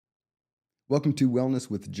Welcome to Wellness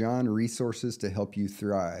with John, resources to help you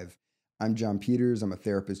thrive. I'm John Peters. I'm a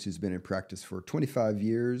therapist who's been in practice for 25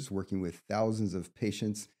 years, working with thousands of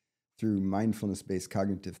patients through mindfulness based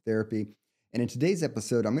cognitive therapy. And in today's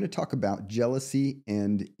episode, I'm going to talk about jealousy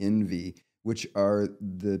and envy, which are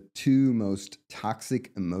the two most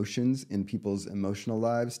toxic emotions in people's emotional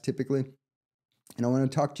lives typically. And I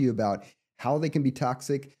want to talk to you about how they can be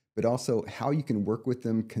toxic, but also how you can work with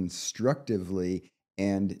them constructively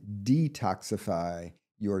and detoxify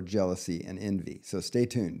your jealousy and envy. So stay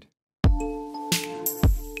tuned.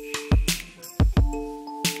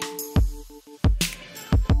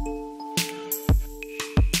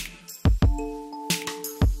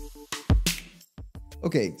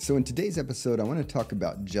 Okay, so in today's episode, I want to talk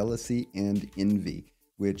about jealousy and envy,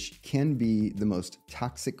 which can be the most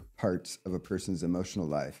toxic parts of a person's emotional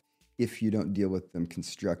life if you don't deal with them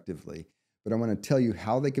constructively. But I want to tell you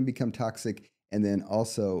how they can become toxic and then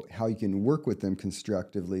also how you can work with them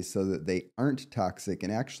constructively so that they aren't toxic and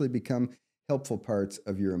actually become helpful parts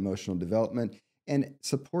of your emotional development and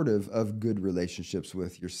supportive of good relationships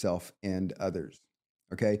with yourself and others.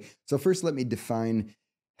 Okay, so first let me define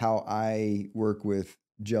how I work with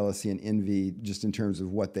jealousy and envy just in terms of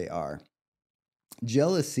what they are.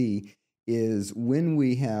 Jealousy is when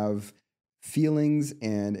we have feelings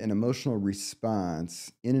and an emotional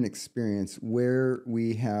response in an experience where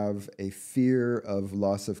we have a fear of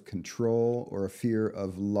loss of control or a fear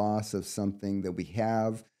of loss of something that we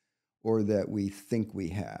have or that we think we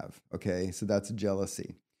have. Okay, so that's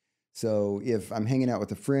jealousy. So if I'm hanging out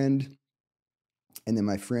with a friend and then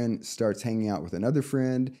my friend starts hanging out with another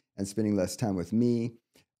friend and spending less time with me,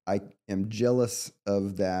 I am jealous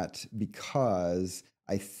of that because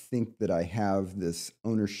I think that I have this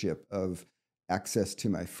ownership of access to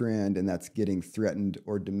my friend and that's getting threatened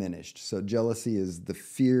or diminished. So jealousy is the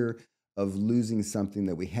fear of losing something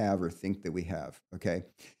that we have or think that we have, okay?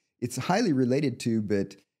 It's highly related to,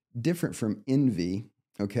 but different from envy,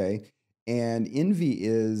 okay? And envy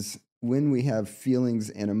is when we have feelings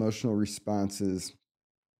and emotional responses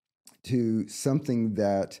to something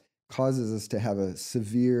that causes us to have a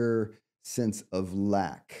severe sense of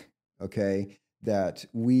lack, okay? That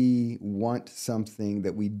we want something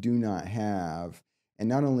that we do not have. And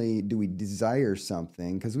not only do we desire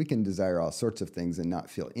something, because we can desire all sorts of things and not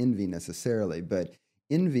feel envy necessarily, but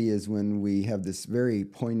envy is when we have this very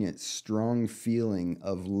poignant, strong feeling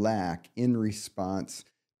of lack in response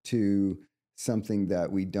to something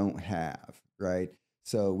that we don't have, right?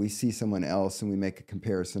 So we see someone else and we make a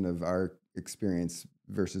comparison of our experience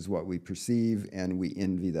versus what we perceive, and we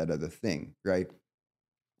envy that other thing, right?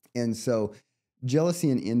 And so jealousy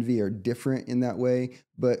and envy are different in that way,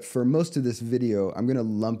 but for most of this video, I'm going to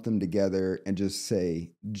lump them together and just say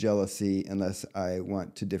jealousy unless I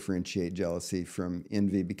want to differentiate jealousy from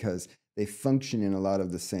envy because they function in a lot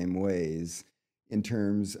of the same ways in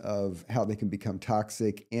terms of how they can become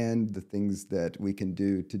toxic and the things that we can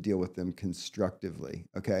do to deal with them constructively,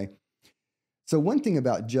 okay? So one thing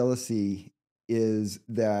about jealousy is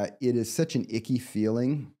that it is such an icky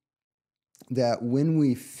feeling that when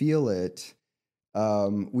we feel it,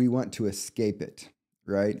 we want to escape it,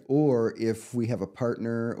 right? Or if we have a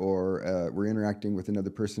partner or we're interacting with another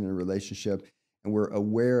person in a relationship and we're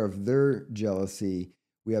aware of their jealousy,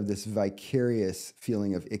 we have this vicarious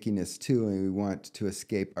feeling of ickiness too, and we want to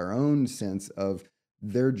escape our own sense of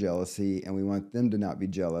their jealousy, and we want them to not be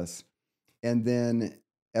jealous. And then,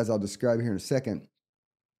 as I'll describe here in a second,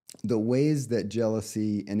 the ways that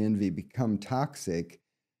jealousy and envy become toxic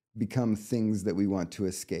become things that we want to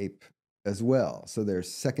escape as well. So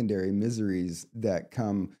there's secondary miseries that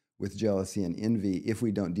come with jealousy and envy if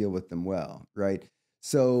we don't deal with them well, right?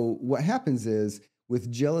 So what happens is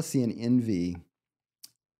with jealousy and envy,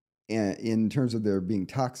 in terms of their being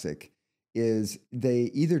toxic, is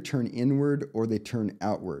they either turn inward or they turn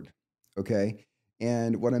outward, okay?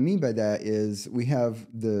 And what I mean by that is we have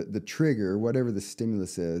the trigger, whatever the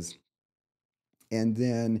stimulus is, and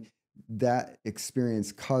then that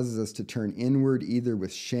experience causes us to turn inward either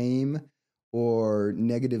with shame or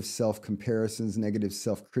negative self-comparisons, negative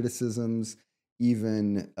self-criticisms,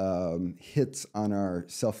 even hits on our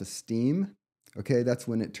self-esteem, okay? That's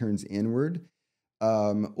when it turns inward.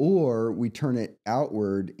 Or we turn it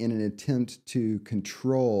outward in an attempt to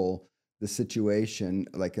control the situation,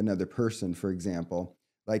 like another person, for example.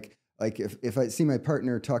 Like if I see my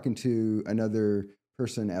partner talking to another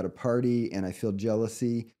person at a party and I feel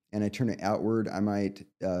jealousy and I turn it outward, I might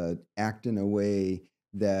act in a way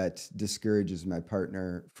that discourages my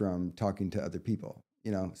partner from talking to other people,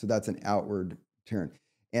 you know? So that's an outward turn.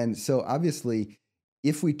 And so obviously,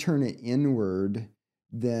 if we turn it inward,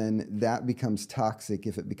 then that becomes toxic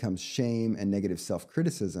if it becomes shame and negative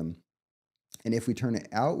self-criticism. And if we turn it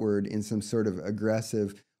outward in some sort of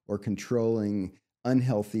aggressive or controlling,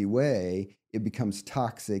 unhealthy way, it becomes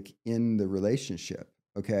toxic in the relationship.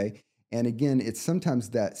 Okay. And again, it's sometimes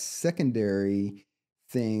that secondary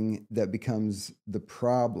thing that becomes the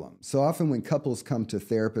problem. So often when couples come to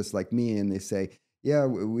therapists like me and they say, yeah,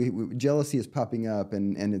 jealousy is popping up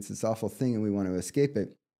and it's this awful thing and we want to escape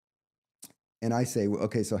it. And I say, well,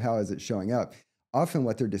 okay, so how is it showing up? Often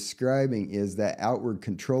what they're describing is that outward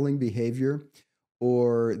controlling behavior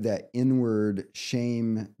or that inward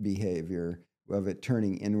shame behavior of it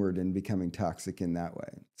turning inward and becoming toxic in that way.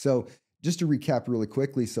 So just to recap really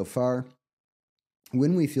quickly so far,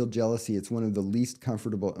 when we feel jealousy, it's one of the least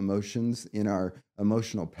comfortable emotions in our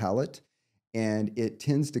emotional palette, and it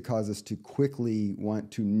tends to cause us to quickly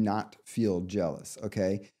want to not feel jealous,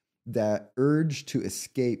 okay? That urge to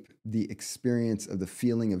escape the experience of the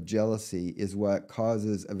feeling of jealousy is what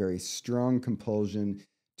causes a very strong compulsion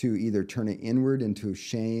to either turn it inward into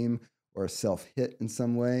shame or a self-hit in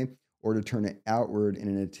some way, or to turn it outward in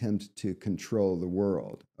an attempt to control the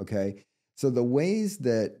world, okay? So the ways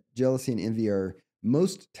that jealousy and envy are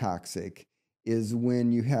most toxic is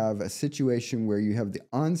when you have a situation where you have the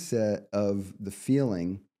onset of the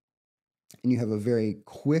feeling and you have a very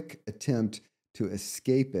quick attempt to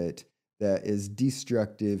escape it that is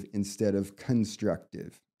destructive instead of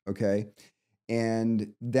constructive, okay?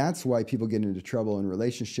 And that's why people get into trouble in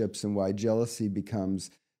relationships and why jealousy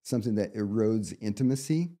becomes something that erodes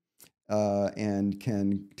intimacy and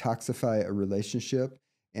can toxify a relationship.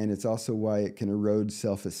 And it's also why it can erode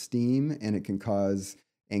self-esteem and it can cause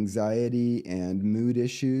anxiety and mood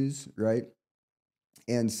issues, right?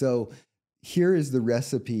 And so here is the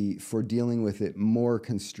recipe for dealing with it more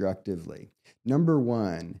constructively. Number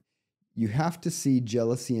one, you have to see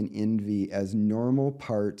jealousy and envy as normal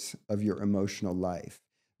parts of your emotional life,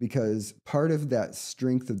 because part of that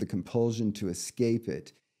strength of the compulsion to escape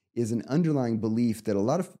it is an underlying belief that a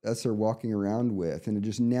lot of us are walking around with, and it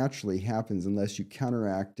just naturally happens unless you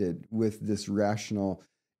counteract it with this rational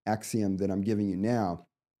axiom that I'm giving you now.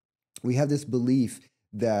 We have this belief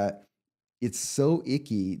that it's so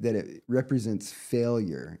icky that it represents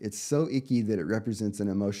failure. It's so icky that it represents an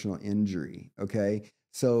emotional injury, okay?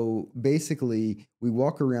 So basically, we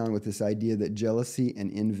walk around with this idea that jealousy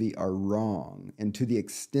and envy are wrong. And to the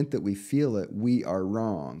extent that we feel it, we are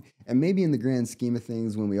wrong. And maybe in the grand scheme of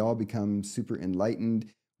things, when we all become super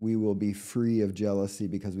enlightened, we will be free of jealousy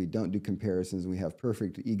because we don't do comparisons. We have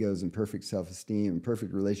perfect egos and perfect self-esteem and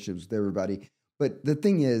perfect relationships with everybody. But the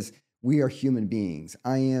thing is, we are human beings.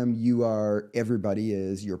 I am, you are, everybody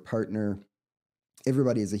is, your partner.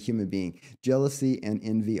 Everybody is a human being. Jealousy and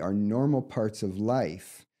envy are normal parts of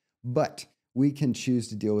life, but we can choose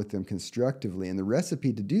to deal with them constructively. And the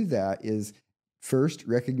recipe to do that is first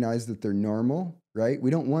recognize that they're normal, right? We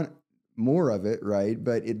don't want more of it, right?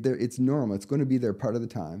 But it's normal. It's going to be there part of the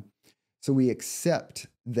time. So we accept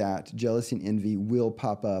that jealousy and envy will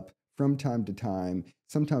pop up from time to time,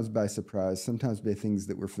 sometimes by surprise, sometimes by things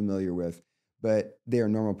that we're familiar with, but they are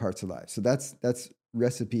normal parts of life. So that's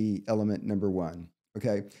recipe element number one,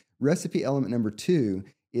 okay? Recipe element number two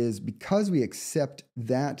is because we accept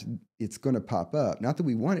that it's going to pop up, not that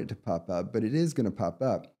we want it to pop up, but it is going to pop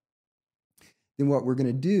up, then what we're going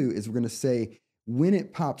to do is we're going to say, when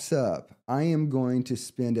it pops up, I am going to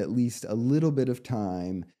spend at least a little bit of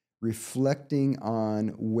time reflecting on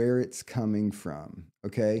where it's coming from,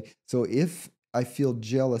 okay? So if I feel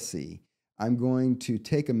jealousy, I'm going to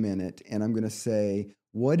take a minute and I'm going to say,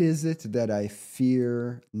 what is it that I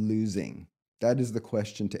fear losing? That is the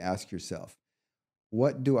question to ask yourself.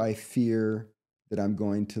 What do I fear that I'm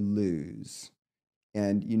going to lose?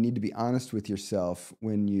 And you need to be honest with yourself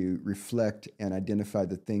when you reflect and identify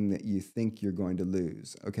the thing that you think you're going to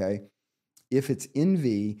lose, okay? If it's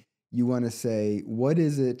envy, you want to say, what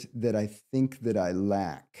is it that I think that I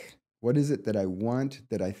lack? What is it that I want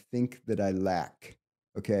that I think that I lack?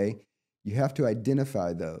 Okay? You have to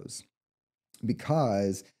identify those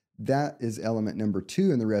because that is element number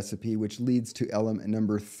two in the recipe, which leads to element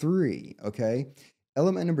number three, okay?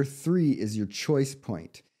 Element number three is your choice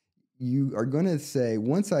point. You are going to say,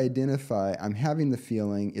 once I identify, I'm having the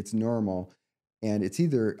feeling, it's normal, and it's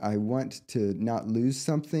either I want to not lose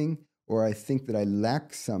something or I think that I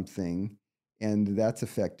lack something and that's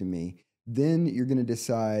affecting me, then you're going to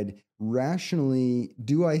decide rationally,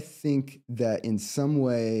 do I think that in some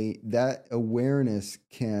way that awareness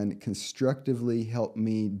can constructively help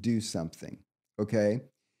me do something? Okay.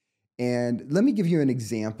 And let me give you an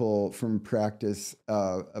example from practice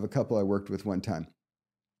of a couple I worked with one time.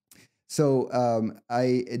 So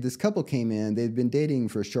this couple came in. They'd been dating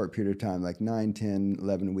for a short period of time, like 9, 10,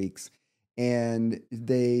 11 weeks. And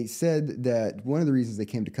they said that one of the reasons they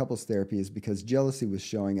came to couples therapy is because jealousy was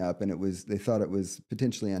showing up, and they thought it was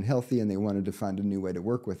potentially unhealthy, and they wanted to find a new way to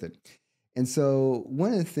work with it. And so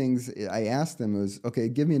one of the things I asked them was, okay,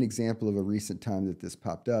 give me an example of a recent time that this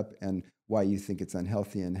popped up and why you think it's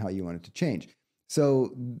unhealthy and how you want it to change.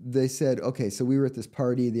 So they said, okay, so we were at this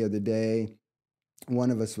party the other day.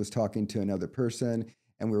 One of us was talking to another person,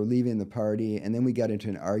 and we were leaving the party, and then we got into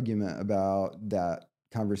an argument about that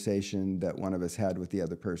conversation that one of us had with the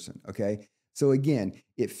other person. Okay. So again,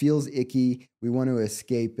 it feels icky. We want to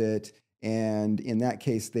escape it. And in that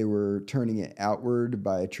case, they were turning it outward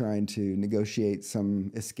by trying to negotiate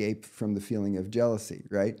some escape from the feeling of jealousy,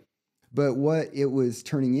 right? But what it was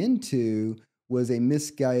turning into was a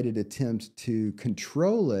misguided attempt to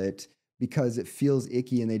control it because it feels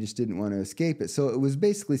icky and they just didn't want to escape it. So it was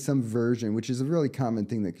basically some version, which is a really common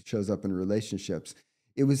thing that shows up in relationships.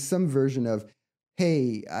 It was some version of,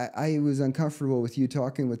 hey, I was uncomfortable with you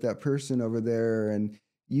talking with that person over there, and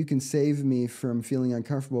you can save me from feeling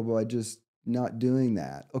uncomfortable by just not doing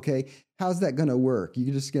that. Okay, how's that going to work?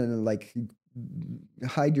 You're just going to like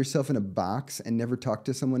hide yourself in a box and never talk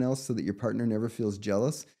to someone else so that your partner never feels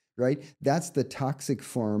jealous, right? That's the toxic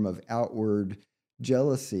form of outward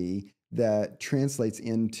jealousy that translates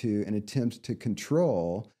into an attempt to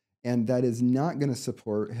control, and that is not going to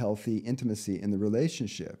support healthy intimacy in the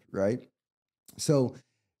relationship, right? So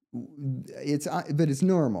but it's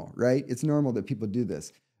normal, right? It's normal that people do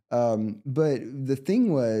this. But the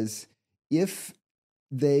thing was, if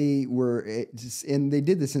they were, and they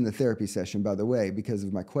did this in the therapy session, by the way, because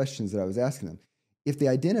of my questions that I was asking them. If they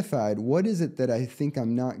identified, what is it that I think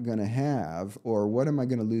I'm not going to have, or what am I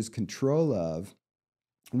going to lose control of?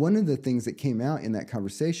 One of the things that came out in that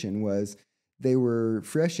conversation was they were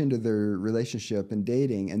fresh into their relationship and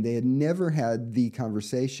dating, and they had never had the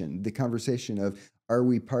conversation of, are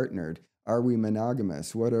we partnered? Are we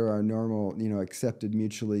monogamous? What are our normal, accepted,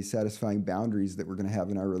 mutually satisfying boundaries that we're going to have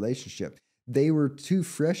in our relationship? They were too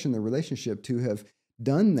fresh in the relationship to have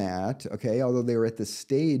done that, okay, although they were at the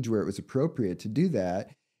stage where it was appropriate to do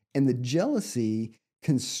that. And the jealousy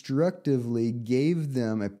constructively gave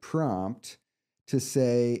them a prompt to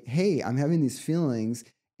say, hey, I'm having these feelings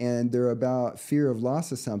and they're about fear of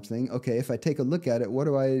loss of something. Okay, if I take a look at it, what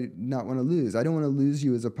do I not want to lose? I don't want to lose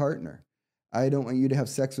you as a partner. I don't want you to have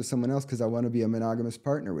sex with someone else because I want to be a monogamous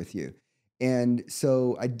partner with you. And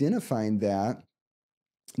so identifying that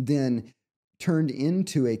then turned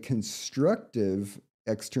into a constructive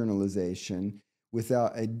externalization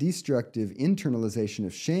without a destructive internalization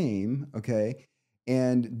of shame, okay?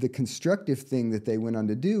 And the constructive thing that they went on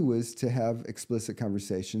to do was to have explicit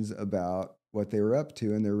conversations about what they were up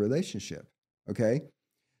to in their relationship, okay?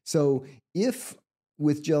 So if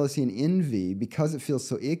with jealousy and envy, because it feels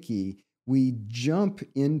so icky, we jump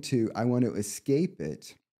into, I want to escape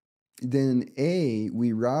it, then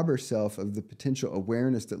we rob ourselves of the potential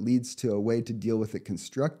awareness that leads to a way to deal with it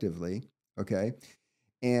constructively, okay?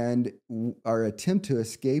 And our attempt to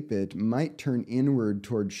escape it might turn inward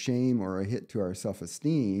toward shame or a hit to our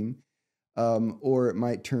self-esteem, or it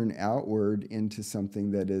might turn outward into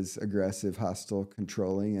something that is aggressive, hostile,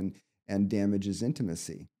 controlling, and damages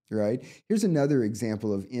intimacy, right? Here's another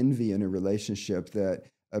example of envy in a relationship that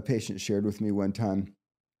a patient shared with me one time.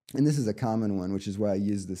 And this is a common one, which is why I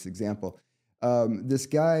use this example. This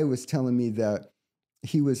guy was telling me that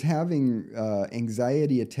he was having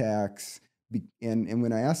anxiety attacks, and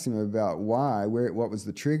when I asked him about why, what was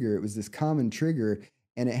the trigger, it was this common trigger,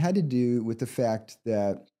 and it had to do with the fact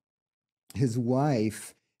that his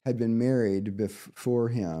wife had been married before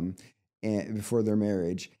him, and before their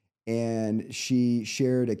marriage, and she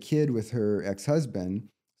shared a kid with her ex-husband.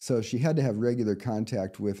 So she had to have regular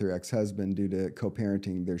contact with her ex-husband due to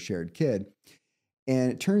co-parenting their shared kid.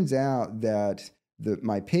 And it turns out that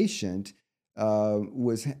my patient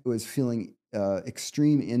was feeling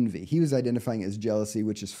extreme envy. He was identifying it as jealousy,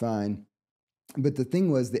 which is fine. But the thing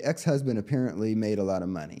was, the ex-husband apparently made a lot of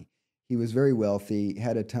money. He was very wealthy,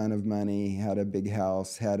 had a ton of money, had a big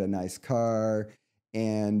house, had a nice car.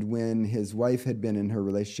 And when his wife had been in her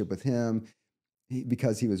relationship with him,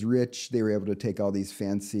 because he was rich, they were able to take all these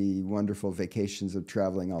fancy, wonderful vacations of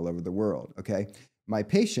traveling all over the world. Okay. My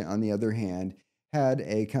patient, on the other hand, had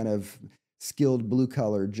a kind of skilled blue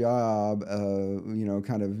collar job,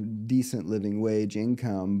 kind of decent living wage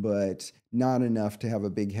income, but not enough to have a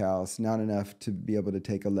big house, not enough to be able to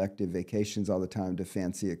take elective vacations all the time to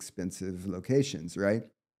fancy, expensive locations, right?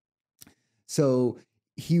 So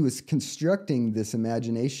he was constructing this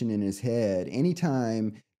imagination in his head.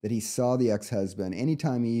 Anytime that he saw the ex-husband,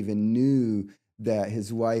 anytime he even knew that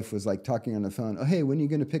his wife was like talking on the phone, oh, hey, when are you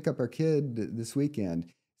going to pick up our kid this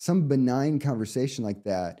weekend? Some benign conversation like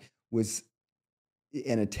that was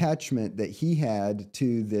an attachment that he had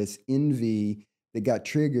to this envy that got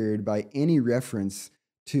triggered by any reference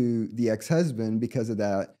to the ex-husband because of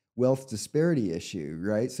that wealth disparity issue,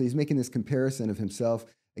 right? So he's making this comparison of himself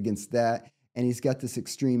against that, and he's got this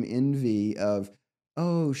extreme envy of,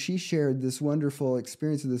 oh, she shared this wonderful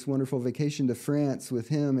experience of this wonderful vacation to France with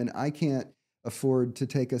him, and I can't afford to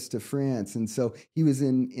take us to France. And so he was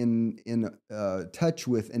in touch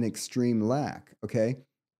with an extreme lack, okay?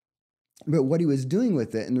 But what he was doing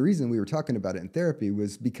with it, and the reason we were talking about it in therapy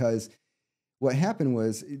was because what happened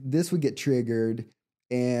was this would get triggered,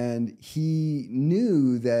 and he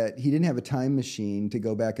knew that he didn't have a time machine to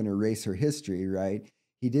go back and erase her history, right?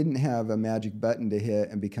 He didn't have a magic button to hit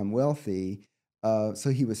and become wealthy.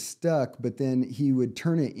 So he was stuck, but then he would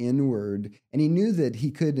turn it inward, and he knew that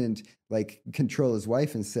he couldn't like control his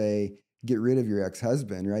wife and say, get rid of your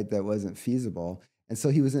ex-husband, right? That wasn't feasible. And so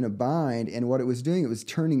he was in a bind, and what it was doing, it was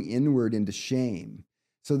turning inward into shame.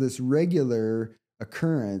 So this regular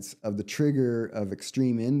occurrence of the trigger of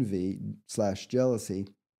extreme envy / jealousy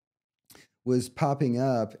was popping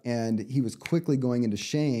up, and he was quickly going into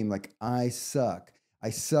shame, like, I suck. I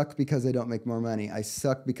suck because I don't make more money. I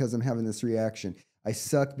suck because I'm having this reaction. I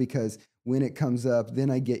suck because when it comes up, then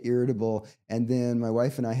I get irritable, and then my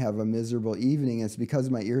wife and I have a miserable evening. It's because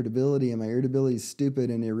of my irritability, and my irritability is stupid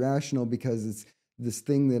and irrational because it's this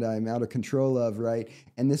thing that I'm out of control of, right?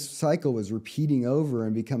 And this cycle was repeating over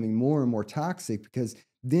and becoming more and more toxic because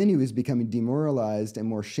then he was becoming demoralized and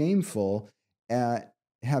more shameful at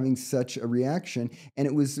having such a reaction. And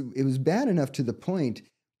it was bad enough to the point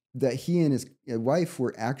that he and his wife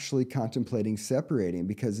were actually contemplating separating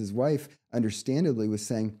because his wife understandably was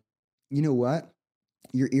saying, you know what?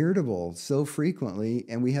 You're irritable so frequently,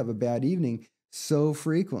 and we have a bad evening so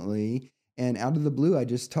frequently. And out of the blue, I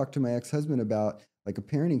just talked to my ex-husband about like a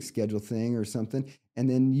parenting schedule thing or something, and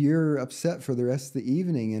then you're upset for the rest of the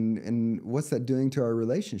evening. And what's that doing to our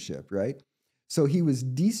relationship, right? So he was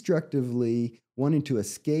destructively wanting to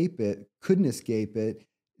escape it, couldn't escape it,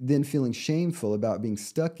 then feeling shameful about being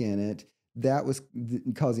stuck in it. That was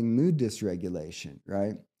causing mood dysregulation,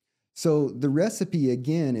 right? So the recipe,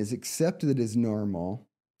 again, is accept that it is normal.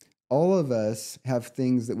 All of us have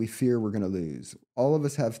things that we fear we're going to lose. All of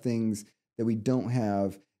us have things that we don't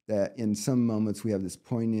have, that in some moments we have this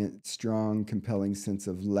poignant, strong, compelling sense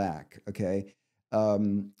of lack, okay?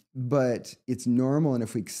 But it's normal, and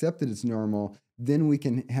if we accept that it's normal, then we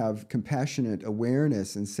can have compassionate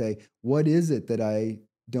awareness and say, what is it that I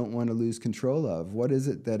don't want to lose control of? What is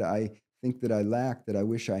it that I think that I lack that I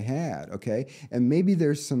wish I had, okay? And maybe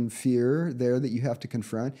there's some fear there that you have to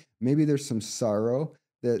confront. Maybe there's some sorrow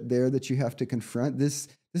that you have to confront. This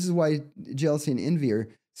is why jealousy and envy are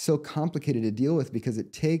so complicated to deal with, because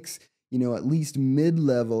it takes, at least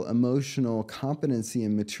mid-level emotional competency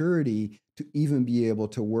and maturity to even be able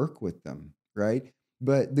to work with them, right?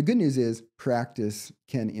 But the good news is practice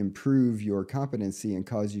can improve your competency and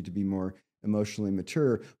cause you to be more emotionally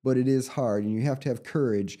mature, but it is hard, and you have to have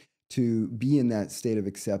courage to be in that state of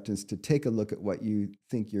acceptance, to take a look at what you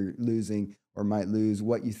think you're losing or might lose,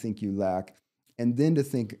 what you think you lack, and then to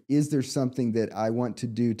think, is there something that I want to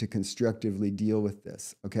do to constructively deal with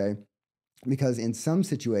this, okay? Because in some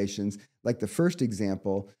situations, like the first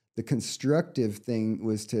example, the constructive thing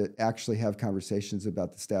was to actually have conversations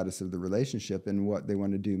about the status of the relationship and what they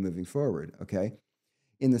want to do moving forward, okay?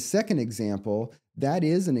 In the second example, that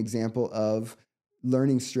is an example of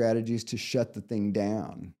learning strategies to shut the thing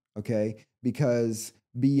down, okay? Because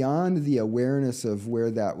beyond the awareness of where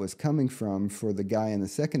that was coming from for the guy in the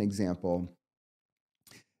second example,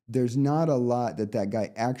 there's not a lot that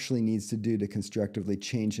guy actually needs to do to constructively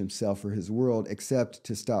change himself or his world, except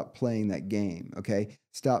to stop playing that game, okay?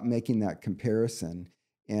 Stop making that comparison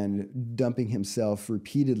and dumping himself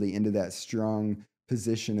repeatedly into that strong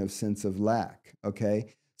position of sense of lack,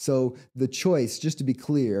 okay? So the choice, just to be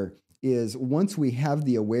clear, is once we have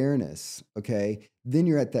the awareness, okay, then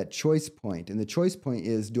you're at that choice point. And the choice point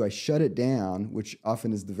is, do I shut it down, which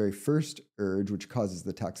often is the very first urge, which causes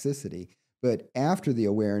the toxicity. But after the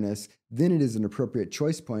awareness, then it is an appropriate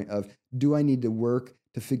choice point of, do I need to work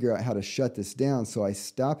to figure out how to shut this down so I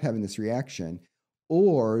stop having this reaction?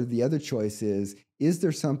 Or the other choice is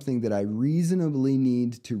there something that I reasonably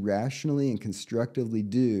need to rationally and constructively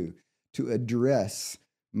do to address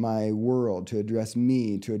my world, to address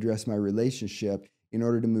me, to address my relationship in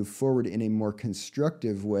order to move forward in a more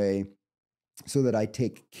constructive way so that I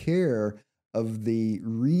take care of the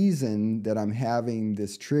reason that I'm having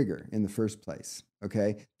this trigger in the first place.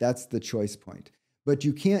 Okay, that's the choice point. But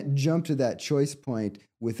you can't jump to that choice point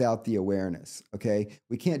without the awareness. Okay,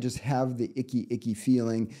 we can't just have the icky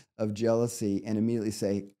feeling of jealousy and immediately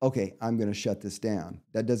say, okay, I'm going to shut this down.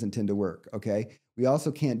 That doesn't tend to work. Okay, we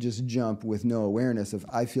also can't just jump with no awareness of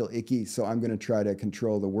I feel icky, so I'm going to try to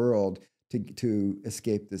control the world to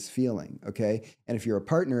escape this feeling. Okay, and if you're a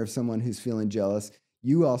partner of someone who's feeling jealous,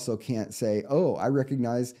 you also can't say, oh, I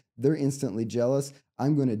recognize they're instantly jealous.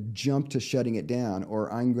 I'm going to jump to shutting it down,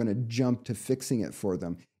 or I'm going to jump to fixing it for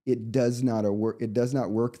them. It does not work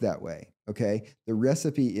that way. Okay. The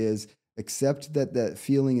recipe is accept that that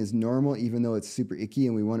feeling is normal, even though it's super icky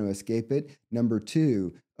and we want to escape it. Number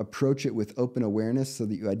two, approach it with open awareness so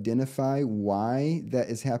that you identify why that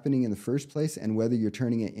is happening in the first place and whether you're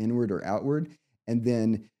turning it inward or outward. And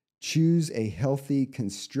then choose a healthy,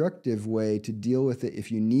 constructive way to deal with it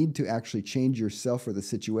if you need to actually change yourself or the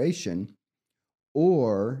situation.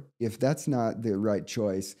 Or if that's not the right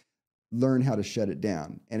choice, learn how to shut it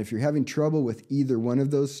down. And if you're having trouble with either one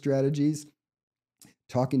of those strategies,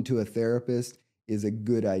 talking to a therapist is a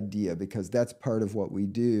good idea, because that's part of what we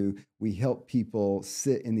do. We help people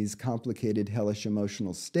sit in these complicated, hellish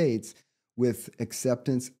emotional states with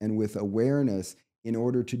acceptance and with awareness in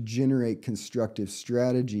order to generate constructive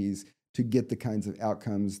strategies to get the kinds of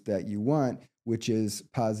outcomes that you want, which is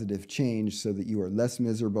positive change so that you are less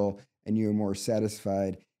miserable and you're more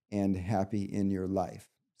satisfied and happy in your life.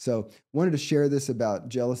 So wanted to share this about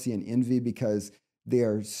jealousy and envy because they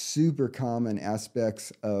are super common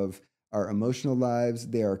aspects of our emotional lives.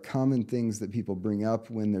 They are common things that people bring up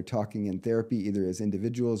when they're talking in therapy, either as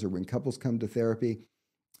individuals or when couples come to therapy.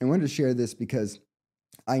 I wanted to share this because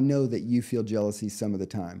I know that you feel jealousy some of the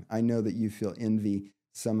time. I know that you feel envy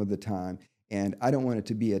some of the time. And I don't want it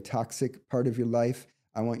to be a toxic part of your life.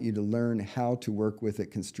 I want you to learn how to work with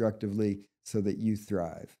it constructively so that you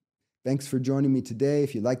thrive. Thanks for joining me today.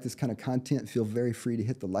 If you like this kind of content, feel very free to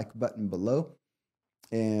hit the like button below.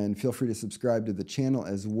 And feel free to subscribe to the channel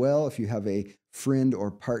as well. If you have a friend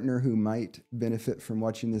or partner who might benefit from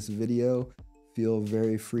watching this video, feel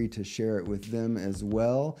very free to share it with them as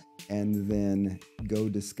well, and then go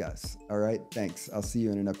discuss. All right, thanks. I'll see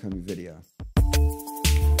you in an upcoming video.